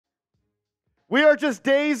We are just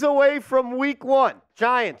days away from week 1.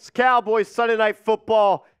 Giants, Cowboys, Sunday Night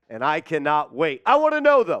Football, and I cannot wait. I want to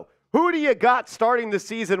know, though, who do you got starting the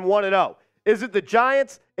season 1-0? Is it the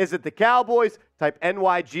Giants? Is it the Cowboys? Type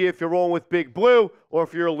NYG if you're rolling with Big Blue, or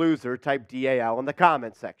if you're a loser, type DAL in the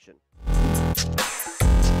comment section.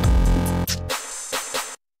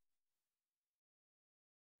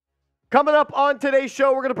 Coming up on today's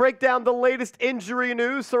show, we're going to break down the latest injury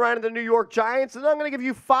news surrounding the New York Giants, and I'm going to give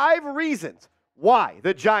you 5 reasons why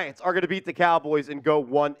the Giants are going to beat the Cowboys and go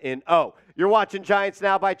 1-0. You're watching Giants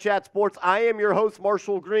Now by Chat Sports. I am your host,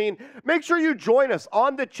 Marshall Green. Make sure you join us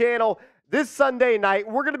on the channel this Sunday night.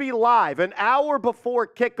 We're going to be live an hour before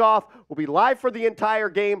kickoff. We'll be live for the entire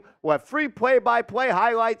game. We'll have free play-by-play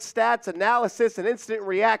highlights, stats, analysis, and instant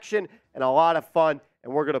reaction, and a lot of fun,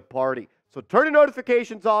 and we're going to party. So turn your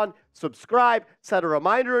notifications on, subscribe, set a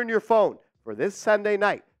reminder in your phone for this Sunday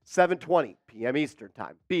night, 7:20 p.m. Eastern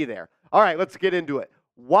Time. Be there. All right, let's get into it.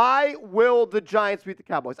 Why will the Giants beat the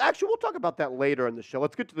Cowboys? Actually, we'll talk about that later in the show.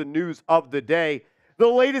 Let's get to the news of the day. The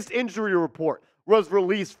latest injury report was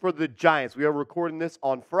released for the Giants. We are recording this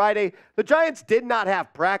on Friday. The Giants did not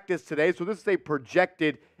have practice today, so this is a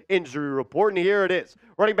projected injury report, and here it is.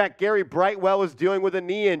 Running back Gary Brightwell is dealing with a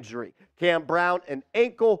knee injury. Cam Brown, an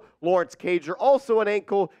ankle. Lawrence Cager, also an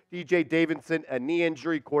ankle. DJ Davidson, a knee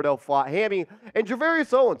injury. Cor'Dale Flott, hammy. And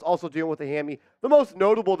Gervarrius Owens, also dealing with a hammy. The most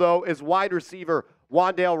notable, though, is wide receiver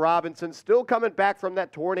Wan'Dale Robinson, still coming back from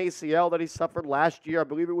that torn ACL that he suffered last year. I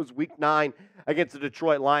believe it was week 9 against the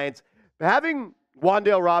Detroit Lions. Having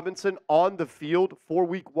Wan'Dale Robinson on the field for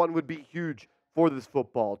week 1 would be huge for this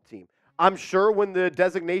football team. I'm sure when the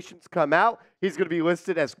designations come out, he's going to be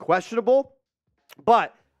listed as questionable,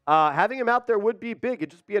 but having him out there would be big.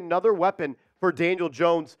 It'd just be another weapon for Daniel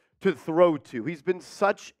Jones to throw to. He's been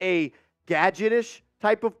such a gadgetish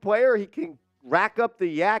type of player. He can rack up the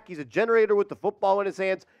yak. He's a generator with the football in his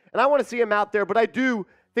hands, and I want to see him out there, but I do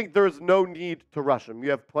think there's no need to rush him.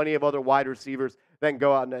 You have plenty of other wide receivers that can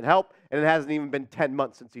go out and help, and it hasn't even been 10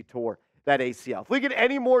 months since he tore that ACL. If we get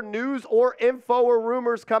any more news or info or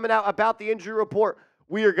rumors coming out about the injury report,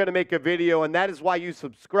 we are going to make a video, and that is why you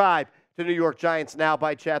subscribe to New York Giants Now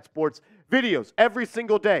by Chat Sports videos every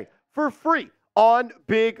single day for free on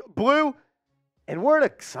Big Blue. And we're in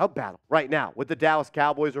a sub battle right now with the Dallas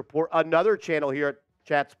Cowboys report, another channel here at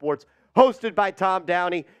Chat Sports hosted by Tom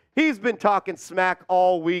Downey. He's been talking smack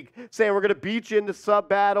all week, saying we're going to beat you in the sub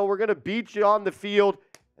battle, we're going to beat you on the field,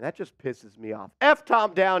 and that just pisses me off. F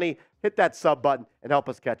Tom Downey, hit that sub button and help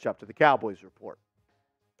us catch up to the Cowboys report.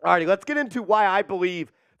 All righty, let's get into why I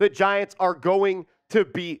believe the Giants are going to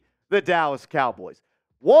beat the Dallas Cowboys.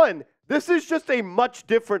 One, this is just a much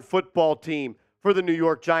different football team for the New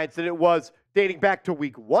York Giants than it was dating back to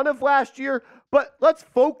week 1 of last year. But let's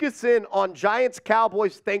focus in on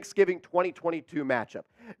Giants-Cowboys Thanksgiving 2022 matchup.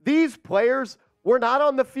 These players were not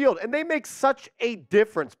on the field, and they make such a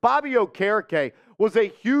difference. Bobby Okereke was a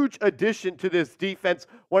huge addition to this defense,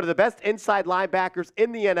 one of the best inside linebackers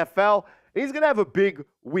in the NFL. And he's going to have a big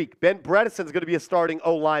week. Ben Bredesen is going to be a starting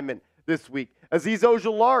O-lineman this week. Azeez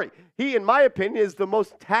Ojulari, he, in my opinion, is the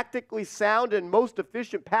most tactically sound and most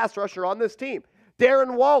efficient pass rusher on this team.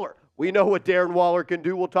 Darren Waller, we know what Darren Waller can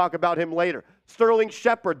do. We'll talk about him later. Sterling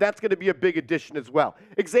Shepard, that's going to be a big addition as well.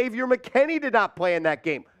 Xavier McKinney did not play in that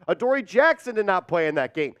game. Adoree Jackson did not play in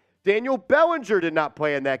that game. Daniel Bellinger did not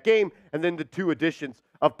play in that game. And then the 2 additions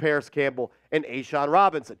of Paris Campbell and A'Shawn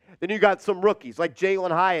Robinson. Then you got some rookies like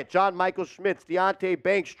Jalen Hyatt, John Michael Schmitz, Deontay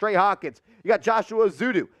Banks, Trey Hawkins. You got Joshua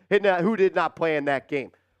Zudu, who did not play in that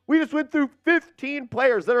game. We just went through 15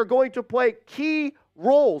 players that are going to play key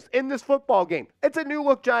roles in this football game. It's a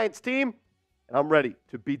new-look Giants team, and I'm ready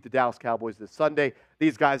to beat the Dallas Cowboys this Sunday.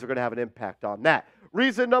 These guys are going to have an impact on that.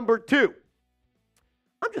 Reason number 2,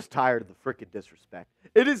 I'm just tired of the freaking disrespect.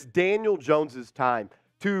 It is Daniel Jones's time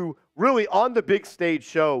to really, on the big stage,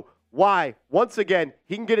 show why, once again,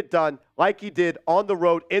 he can get it done like he did on the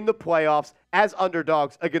road in the playoffs as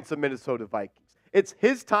underdogs against the Minnesota Vikings. It's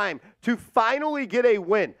his time to finally get a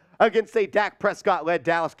win against a Dak Prescott-led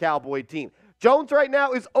Dallas Cowboy team. Jones right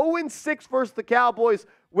now is 0-6 versus the Cowboys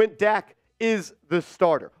when Dak is the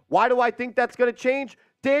starter. Why do I think that's going to change?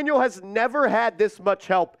 Daniel has never had this much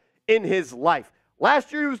help in his life.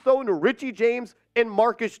 Last year, he was throwing to Richie James and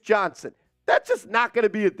Marcus Johnson. That's just not going to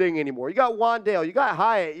be a thing anymore. You got Wan'Dale, you got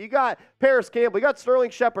Hyatt, you got Paris Campbell, you got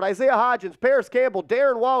Sterling Shepard, Isaiah Hodgins, Paris Campbell,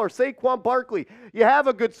 Darren Waller, Saquon Barkley. You have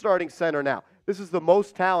a good starting center now. This is the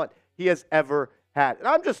most talent he has ever had. And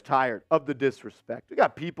I'm just tired of the disrespect. We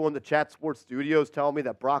got people in the Chat Sports studios telling me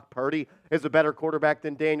that Brock Purdy is a better quarterback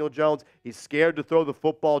than Daniel Jones. He's scared to throw the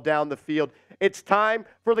football down the field. It's time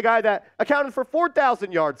for the guy that accounted for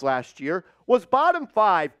 4,000 yards last year, was bottom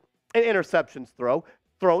 5 in interceptions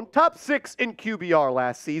thrown, top 6 in QBR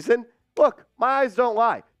last season. Look, my eyes don't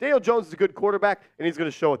lie. Daniel Jones is a good quarterback, and he's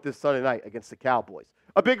going to show it this Sunday night against the Cowboys.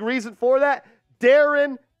 A big reason for that,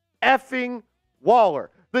 Darren effing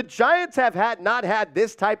Waller. The Giants have not had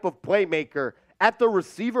this type of playmaker at the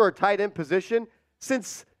receiver or tight end position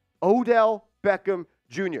since Odell Beckham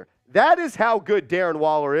Jr. That is how good Darren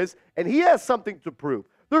Waller is, and he has something to prove.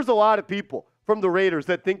 There's a lot of people from the Raiders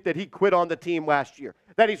that think that he quit on the team last year,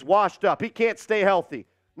 that he's washed up, he can't stay healthy.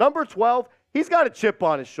 Number 12, he's got a chip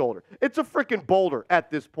on his shoulder. It's a freaking boulder at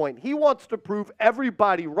this point. He wants to prove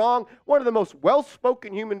everybody wrong, one of the most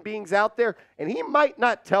well-spoken human beings out there, and he might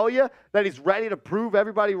not tell you that he's ready to prove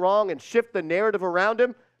everybody wrong and shift the narrative around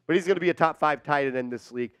him, but he's going to be a top 5 tight end in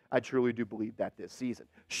this league. I truly do believe that this season.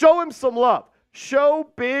 Show him some love. Show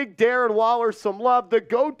big Darren Waller some love, the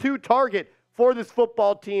go-to target for this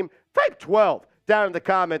football team. Type 12 down in the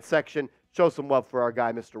comments section. Show some love for our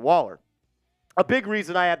guy, Mr. Waller. A big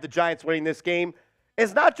reason I have the Giants winning this game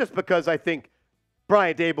is not just because I think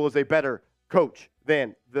Brian Daboll is a better coach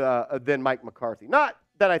than Mike McCarthy. Not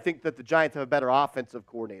that I think that the Giants have a better offensive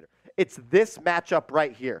coordinator. It's this matchup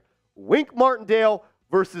right here. Wink Martindale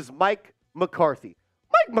versus Mike McCarthy.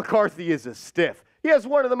 Mike McCarthy is a stiff. He has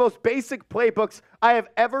one of the most basic playbooks I have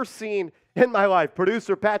ever seen in my life.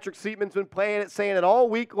 Producer Patrick Seatman's been saying it all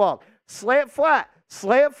week long. Slant flat,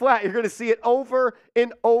 slant flat. You're going to see it over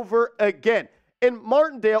and over again. And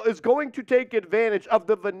Martindale is going to take advantage of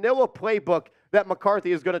the vanilla playbook that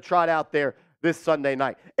McCarthy is going to trot out there this Sunday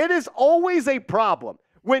night. It is always a problem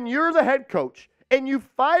when you're the head coach and you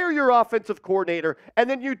fire your offensive coordinator and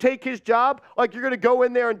then you take his job like you're going to go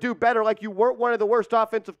in there and do better, like you weren't one of the worst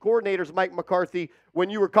offensive coordinators, Mike McCarthy, when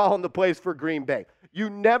you were calling the plays for Green Bay. You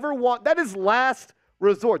never want – that is last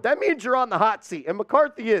resort. That means you're on the hot seat, and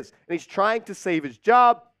McCarthy is, and he's trying to save his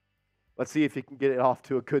job. Let's see if he can get it off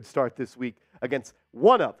to a good start this week against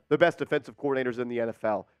one of the best defensive coordinators in the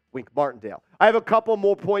NFL, Wink Martindale. I have a couple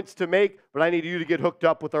more points to make, but I need you to get hooked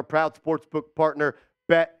up with our proud sportsbook partner,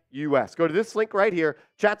 BetUS. Go to this link right here,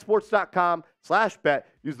 chatsports.com/bet.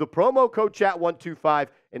 Use the promo code chat125,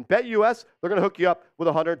 and BetUS, they're going to hook you up with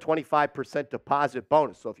a 125% deposit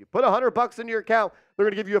bonus. So if you put $100 into your account, they're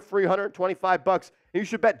going to give you a free $125, and you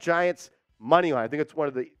should bet Giants money line. I think it's one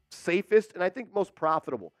of the safest and I think most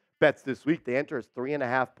profitable bets this week. They enter as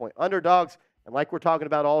 3.5-point underdogs. And like we're talking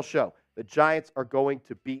about all show, the Giants are going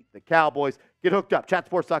to beat the Cowboys. Get hooked up.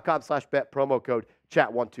 Chatsports.com/bet, promo code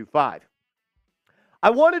chat125. I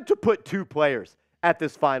wanted to put two players at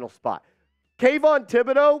this final spot. Kayvon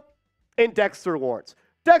Thibodeaux and Dexter Lawrence.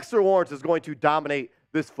 Dexter Lawrence is going to dominate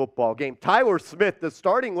this football game. Tyler Smith, the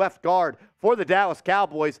starting left guard for the Dallas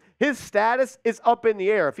Cowboys, his status is up in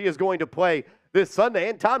the air if he is going to play this Sunday.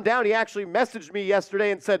 And Tom Downey actually messaged me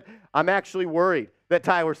yesterday and said, I'm actually worried that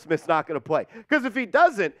Tyler Smith's not going to play. Because if he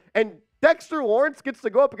doesn't, and Dexter Lawrence gets to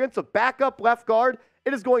go up against a backup left guard,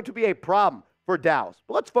 it is going to be a problem for Dallas.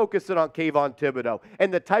 But let's focus in on Kayvon Thibodeaux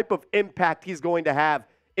and the type of impact he's going to have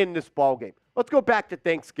in this ballgame. Let's go back to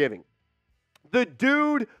Thanksgiving. The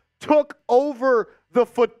dude took over the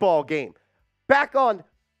football game. Back on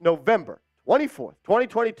November 24th,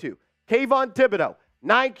 2022, Kayvon Thibodeaux,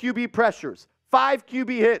 9 QB pressures, 5 QB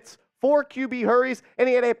hits, 4 QB hurries, and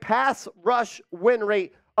he had a pass rush win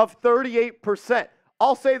rate of 38%.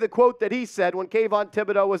 I'll say the quote that he said when Kayvon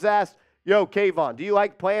Thibodeaux was asked, yo, Kayvon, do you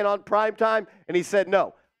like playing on primetime? And he said,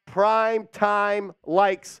 no, primetime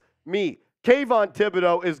likes me. Kayvon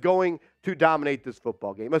Thibodeaux is going to dominate this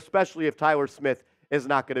football game, especially if Tyler Smith is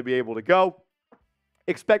not going to be able to go.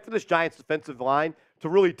 Expect for this Giants defensive line to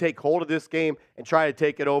really take hold of this game and try to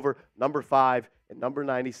take it over. Number 5 and number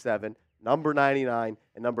 97, number 99,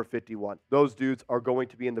 and number 51. Those dudes are going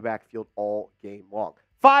to be in the backfield all game long.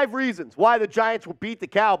 5 reasons why the Giants will beat the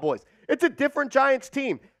Cowboys. It's a different Giants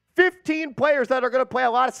team. 15 players that are going to play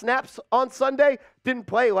a lot of snaps on Sunday didn't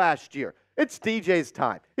play last year. It's DJ's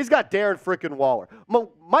time. He's got Darren frickin' Waller.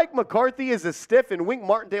 Mike McCarthy is a stiff, and Wink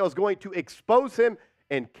Martindale is going to expose him.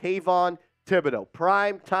 And Kayvon Thibodeaux,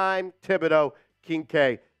 primetime Thibodeaux, King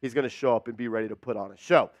K, he's going to show up and be ready to put on a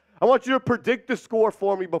show. I want you to predict the score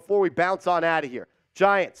for me before we bounce on out of here.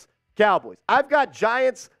 Giants, Cowboys. I've got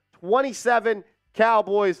Giants 27,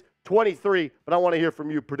 Cowboys 23, but I want to hear from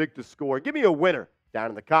you. Predict the score. Give me a winner down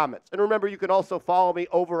in the comments. And remember, you can also follow me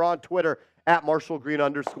over on Twitter at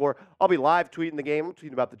 @MarshallGreen_. I'll be live tweeting the game. I'm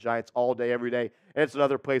tweeting about the Giants all day, every day. And it's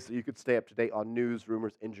another place that you could stay up to date on news,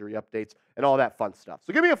 rumors, injury updates, and all that fun stuff.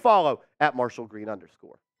 So give me a follow at @MarshallGreen_.